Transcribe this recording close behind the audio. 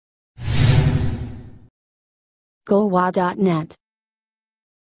Golwa.net.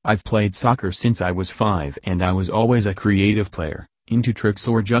 I've played soccer since I was 5 and I was always a creative player, into tricks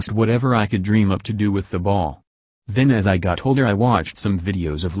or just whatever I could dream up to do with the ball. Then as I got older I watched some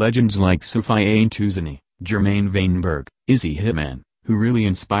videos of legends like Soufiane Touzani, Jermaine Vainberg, Izzy Hitman, who really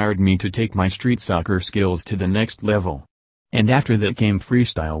inspired me to take my street soccer skills to the next level. And after that came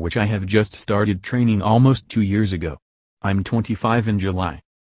freestyle, which I have just started training almost 2 years ago. I'm 25 in July.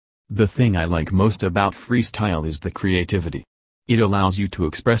 The thing I like most about freestyle is the creativity. It allows you to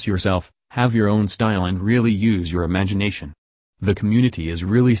express yourself, have your own style and really use your imagination. The community is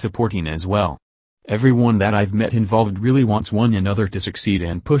really supporting as well. Everyone that I've met involved really wants one another to succeed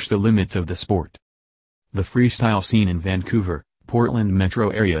and push the limits of the sport. The freestyle scene in Vancouver, Portland metro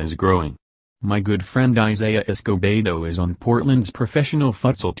area is growing. My good friend Isaiah Escobedo is on Portland's professional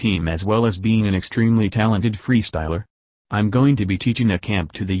futsal team as well as being an extremely talented freestyler. I'm going to be teaching a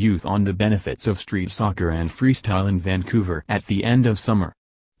camp to the youth on the benefits of street soccer and freestyle in Vancouver at the end of summer.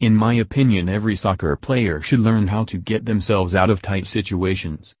 In my opinion, every soccer player should learn how to get themselves out of tight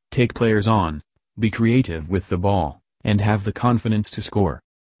situations, take players on, be creative with the ball, and have the confidence to score.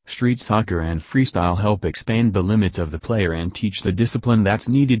 Street soccer and freestyle help expand the limits of the player and teach the discipline that's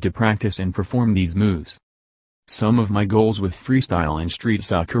needed to practice and perform these moves. Some of my goals with freestyle and street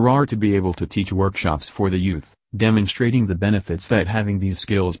soccer are to be able to teach workshops for the youth, demonstrating the benefits that having these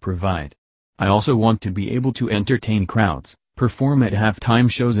skills provide. I also want to be able to entertain crowds, perform at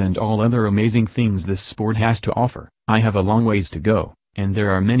halftime shows and all other amazing things this sport has to offer. I have a long ways to go, and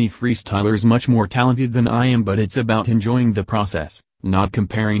there are many freestylers much more talented than I am, but it's about enjoying the process, not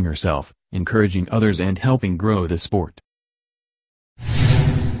comparing yourself, encouraging others and helping grow the sport.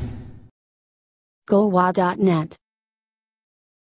 Golwa.net